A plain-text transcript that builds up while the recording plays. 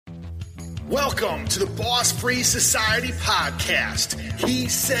Welcome to the Boss Free Society podcast. He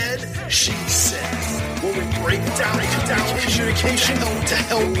said, she said. Where we break down communication to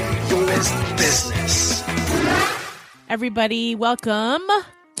help your business. Everybody, welcome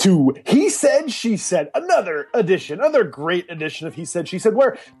to He Said, She Said, another great edition of He Said, She Said,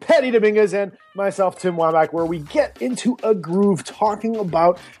 where Patty Dominguez and myself, Tim Wambach, where we get into a groove talking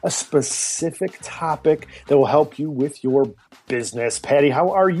about a specific topic that will help you with your business. Patty,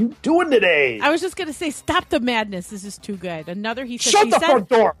 how are you doing today? I was just going to say, stop the madness. This is too good. Another He Said, Shut She the Said. front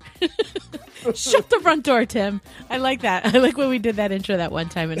door. Shut the front door, Tim. I like that. I like when we did that intro that one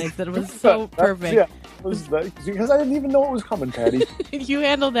time, and I said it was so perfect. Yeah. Because I didn't even know it was coming, Patty. You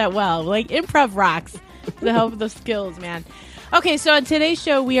handled that well. Like, improv rocks. The help of the skills, man. Okay, so on today's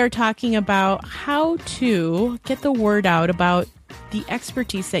show, we are talking about how to get the word out about the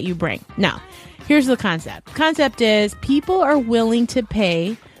expertise that you bring. Now, here's the concept. The concept is people are willing to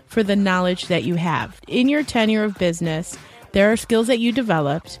pay for the knowledge that you have. In your tenure of business, there are skills that you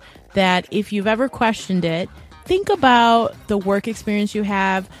developed that if you've ever questioned it, think about the work experience you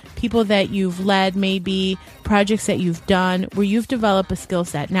have, people that you've led, maybe projects that you've done where you've developed a skill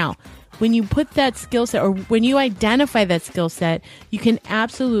set. Now, when you put that skill set or when you identify that skill set, you can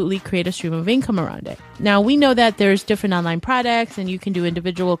absolutely create a stream of income around it. Now, we know that there's different online products and you can do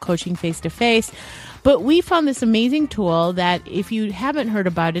individual coaching face-to-face, but we found this amazing tool that if you haven't heard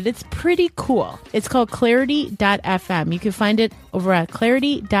about it, it's pretty cool. It's called Clarity.fm. You can find it over at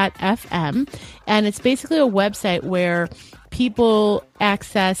Clarity.fm, and it's basically a website where people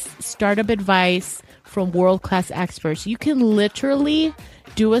access startup advice from world-class experts. You can literally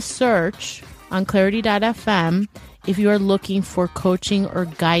do a search on Clarity.fm if you are looking for coaching or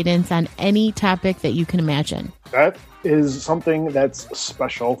guidance on any topic that you can imagine. That is something that's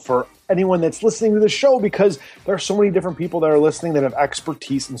special for anyone that's listening to the show, because there are so many different people that are listening that have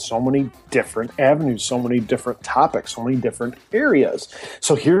expertise in so many different avenues, so many different topics, so many different areas.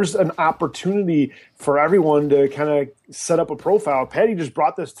 So here's an opportunity for everyone to kind of set up a profile. Patty just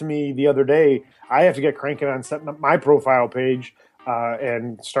brought this to me the other day. I have to get cranking on setting up my profile page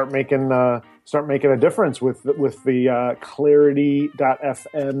and start making a difference with the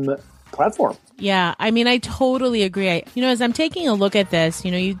Clarity.fm platform. Yeah, I mean, I totally agree. As I'm taking a look at this,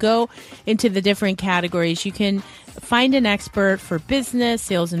 you go into the different categories. You can find an expert for business,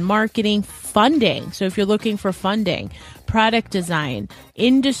 sales and marketing, funding. So if you're looking for funding, product design,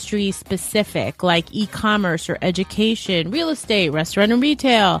 industry specific like e-commerce or education, real estate, restaurant and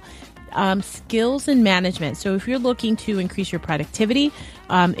retail, skills and management. So if you're looking to increase your productivity,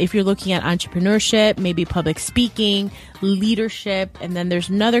 if you're looking at entrepreneurship, maybe public speaking, leadership, and then there's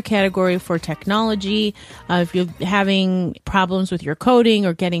another category for technology, if you're having problems with your coding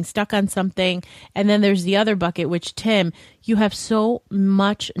or getting stuck on something. And then there's the other bucket, which, Tim, you have so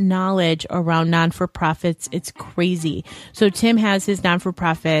much knowledge around non-for-profits. It's crazy. So Tim has his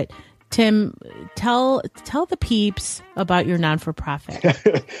non-for-profit. Tim, tell the peeps about your non-for-profit.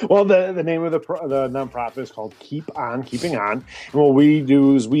 Well, the name of the nonprofit is called Keep On Keeping On. And what we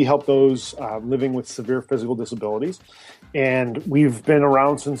do is we help those living with severe physical disabilities. And we've been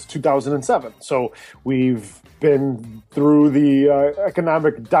around since 2007. So we've been through the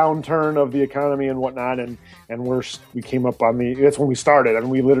economic downturn of the economy and whatnot. And we came up on that's when we started. I mean,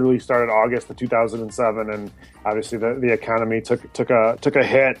 we literally started August of 2007. And obviously the economy took a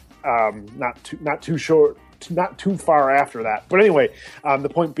hit. Not too far after that. But anyway, the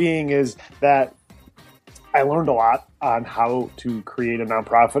point being is that I learned a lot on how to create a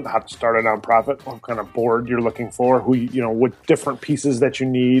nonprofit, how to start a nonprofit, what kind of board you're looking for, what different pieces that you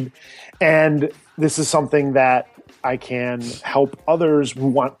need. And this is something that I can help others who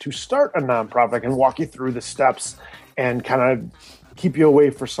want to start a nonprofit and walk you through the steps and kind of keep you away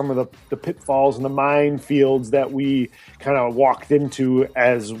from some of the pitfalls and the minefields that we kind of walked into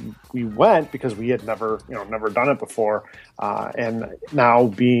as we went, because we had never done it before. And now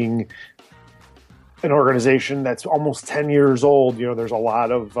being an organization that's almost 10 years old, there's a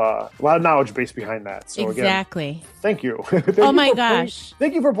lot of knowledge base behind that. So exactly. Again, thank you. Oh my gosh.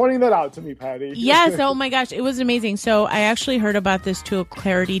 Thank you for pointing that out to me, Patty. Yes. Oh my gosh. It was amazing. So I actually heard about this tool,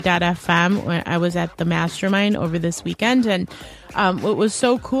 Clarity.fm, when I was at the mastermind over this weekend. And what was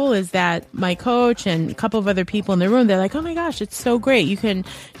so cool is that my coach and a couple of other people in the room, they're like, oh my gosh, it's so great. You can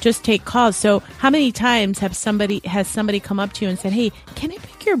just take calls. So how many times has somebody come up to you and said, hey, can I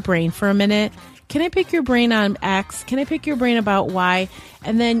pick your brain for a minute? Can I pick your brain on X? Can I pick your brain about Y?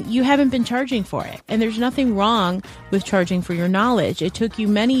 And then you haven't been charging for it. And there's nothing wrong with charging for your knowledge. It took you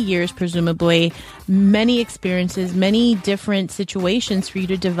many years, presumably, many experiences, many different situations for you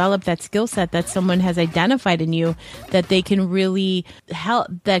to develop that skill set that someone has identified in you that they can really help,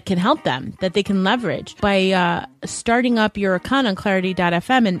 that can help them, that they can leverage by starting up your account on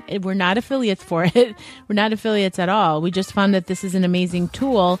Clarity.fm. And we're not affiliates for it. We're not affiliates at all. We just found that this is an amazing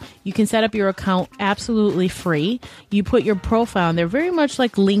tool. You can set up your account absolutely free. You put your profile in there, very much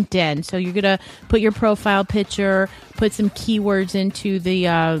like LinkedIn. So you're going to put your profile picture, put some keywords into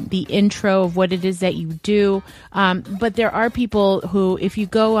the intro of what it is that you do. But there are people who, if you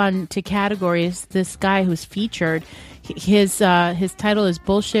go on to categories, this guy who's featured, his title is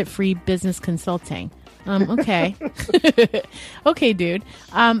Bullshit Free Business Consulting. Okay. Okay, dude.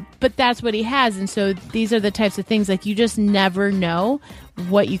 But that's what he has. And so these are the types of things, like, you just never know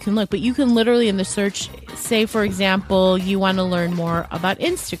what you can look. But you can literally in the search, say, for example, you want to learn more about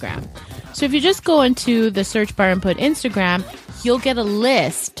Instagram. So if you just go into the search bar and put Instagram, you'll get a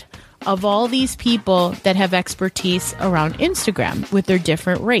list of all these people that have expertise around Instagram with their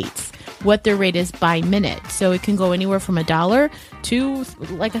different rates, what their rate is by minute. So it can go anywhere from $1 to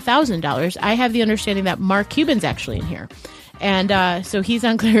like $1,000. I have the understanding that Mark Cuban's actually in here. And so he's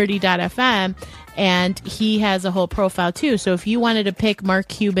on Clarity.fm, and he has a whole profile too. So if you wanted to pick Mark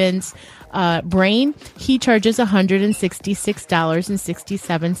Cuban's brain, he charges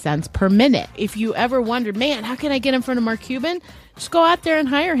 $166.67 per minute. If you ever wondered, man, how can I get in front of Mark Cuban? Just go out there and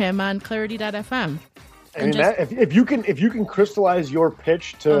hire him on Clarity.fm. I mean, if you can crystallize your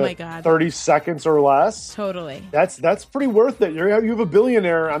pitch to 30 seconds or less, totally, that's pretty worth it. You have a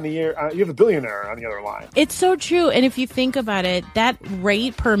billionaire on the air. You have a billionaire on the other line. It's so true. And if you think about it, that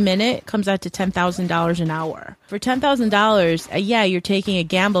rate per minute comes out to $10,000 an hour. For $10,000, yeah, you're taking a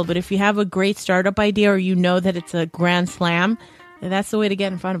gamble. But if you have a great startup idea, or you know that it's a grand slam, that's the way to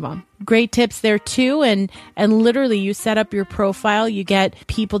get in front of them. Great tips there too. And literally, you set up your profile, you get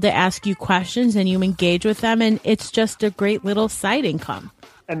people to ask you questions, and you engage with them. And it's just a great little side income.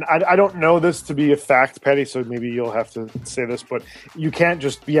 And I don't know this to be a fact, Patty, so maybe you'll have to say this, but you can't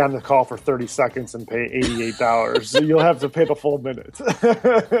just be on the call for 30 seconds and pay $88. So you'll have to pay the full minute. But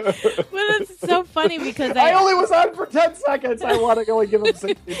it's so funny because I only was on for 10 seconds. I want to go and give them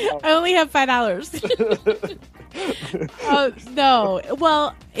 $16. I only have $5. Oh, no.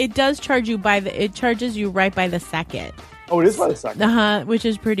 Well, it does charge you it charges you right by the second. Oh, it is by the second. Which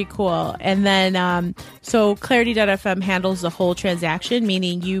is pretty cool. And then, so Clarity.fm handles the whole transaction,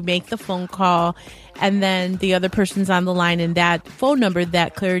 meaning you make the phone call, and then the other person's on the line, and that phone number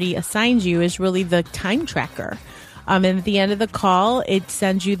that Clarity assigns you is really the time tracker. And at the end of the call, it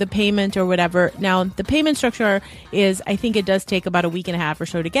sends you the payment or whatever. Now, the payment structure is, I think it does take about a week and a half or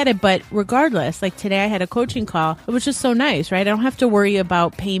so to get it. But regardless, like today I had a coaching call. It was just so nice, right? I don't have to worry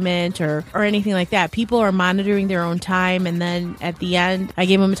about payment or anything like that. People are monitoring their own time. And then at the end, I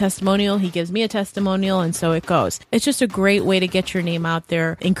gave him a testimonial. He gives me a testimonial. And so it goes. It's just a great way to get your name out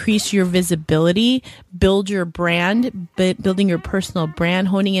there, increase your visibility, build your brand, building your personal brand,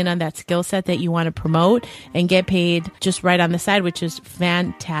 honing in on that skill set that you want to promote, and get paid just right on the side, which is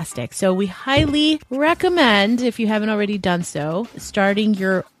fantastic. So we highly recommend, if you haven't already done so, starting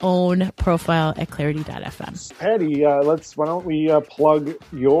your own profile at Clarity.fm. Patty, why don't we plug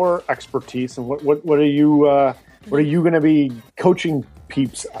your expertise, and what are you going to be coaching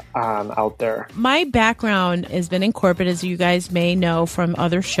peeps on out there? My background has been in corporate, as you guys may know from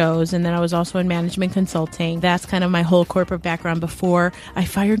other shows, and then I was also in management consulting. That's kind of my whole corporate background before I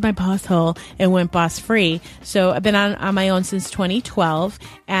fired my boss hole and went boss free. So I've been on my own since 2012,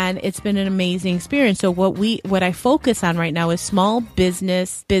 and it's been an amazing experience. So what I focus on right now is small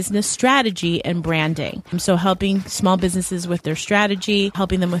business strategy and branding. So helping small businesses with their strategy,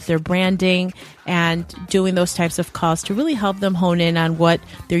 helping them with their branding, and doing those types of calls to really help them hone in on what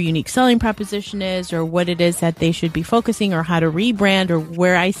their unique selling proposition is, or what it is that they should be focusing, or how to rebrand, or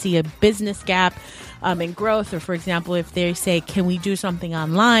where I see a business gap in growth. Or for example, if they say, can we do something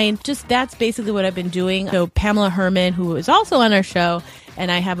online? Just that's basically what I've been doing. So Pamela Herman, who is also on our show,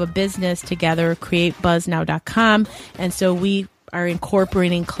 and I have a business together, createbuzznow.com. And so we are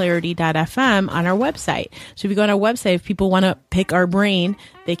incorporating Clarity.fm on our website. So if you go on our website, if people want to pick our brain,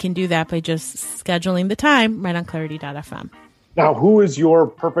 they can do that by just scheduling the time right on Clarity.fm. Now, who is your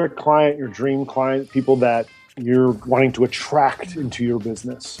perfect client, your dream client, people that you're wanting to attract into your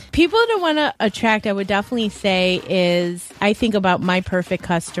business? People to want to attract, I would definitely say, is, I think about my perfect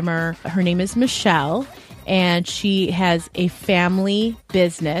customer. Her name is Michelle, and she has a family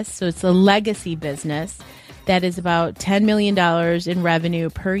business. So it's a legacy business that is about $10 million in revenue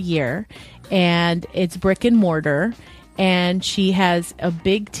per year. and it's brick and mortar. And she has a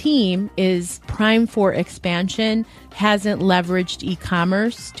big team, is primed for expansion, hasn't leveraged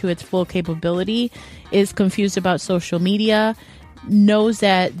e-commerce to its full capability, is confused about social media, knows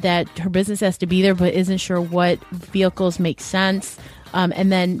that her business has to be there, but isn't sure what vehicles make sense.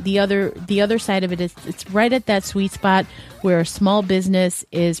 And then the other side of it is it's right at that sweet spot where a small business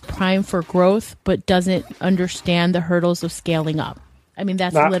is primed for growth, but doesn't understand the hurdles of scaling up. I mean,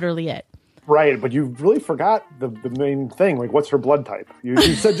 that's literally it. Right, but you really forgot the main thing. Like, what's her blood type? You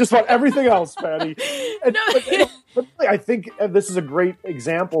said just about everything else, Patty. But I think this is a great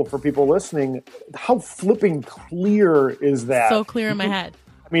example for people listening. How flipping clear is that? So clear in my head.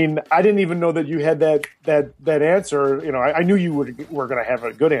 I mean, I didn't even know that you had that answer. You know, I knew you were going to have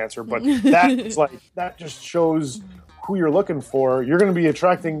a good answer, but that just shows who you're looking for. You're going to be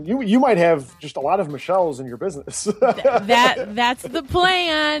attracting. You might have just a lot of Michelles in your business. That's the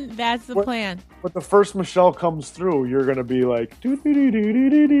plan. That's the plan. But the first Michelle comes through, you're going to be like, yeah.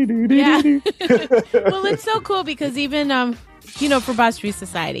 Well, it's so cool because even for Boss Free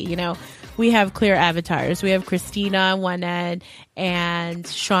Society, we have clear avatars. We have Christina on one end and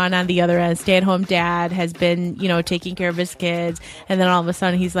Sean on the other end. Stay-at-home dad has been, taking care of his kids. And then all of a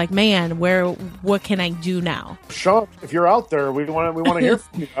sudden he's like, man, what can I do now? Sean, if you're out there, we want to hear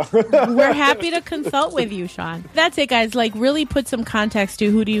from you. We're happy to consult with you, Sean. That's it, guys. Like, really put some context to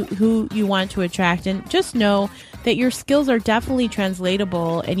who you want to attract, and just know that your skills are definitely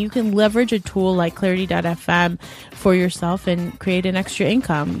translatable, and you can leverage a tool like Clarity.fm for yourself and create an extra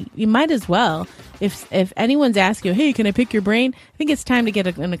income. You might as well. If anyone's asking you, hey, can I pick your brain? I think it's time to get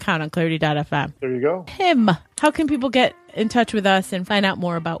an account on Clarity.fm. There you go. Tim, how can people get in touch with us and find out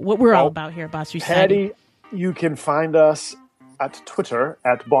more about what we're all about here at Boss Free Society? Patty, you can find us at Twitter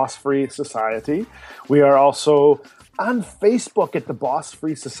at Boss Free Society. We are also on Facebook at the Boss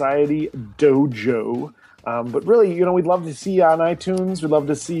Free Society Dojo. But really, we'd love to see you on iTunes. We'd love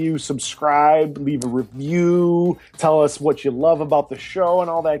to see you subscribe, leave a review, tell us what you love about the show and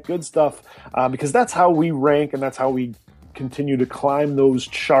all that good stuff, because that's how we rank and that's how we continue to climb those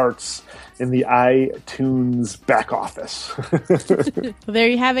charts in the iTunes back office. Well, there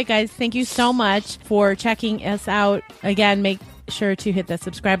you have it, guys. Thank you so much for checking us out. Again, make sure to hit that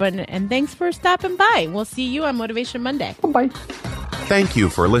subscribe button, and thanks for stopping by. We'll see you on Motivation Monday. Bye. Thank you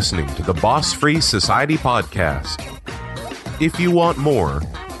for listening to the Boss Free Society podcast. If you want more,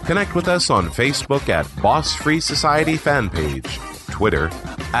 connect with us on Facebook at Boss Free Society fan page, Twitter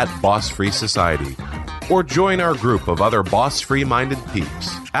at Boss Free Society, or join our group of other boss free minded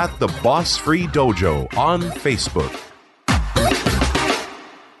peeps at the Boss Free Dojo on Facebook.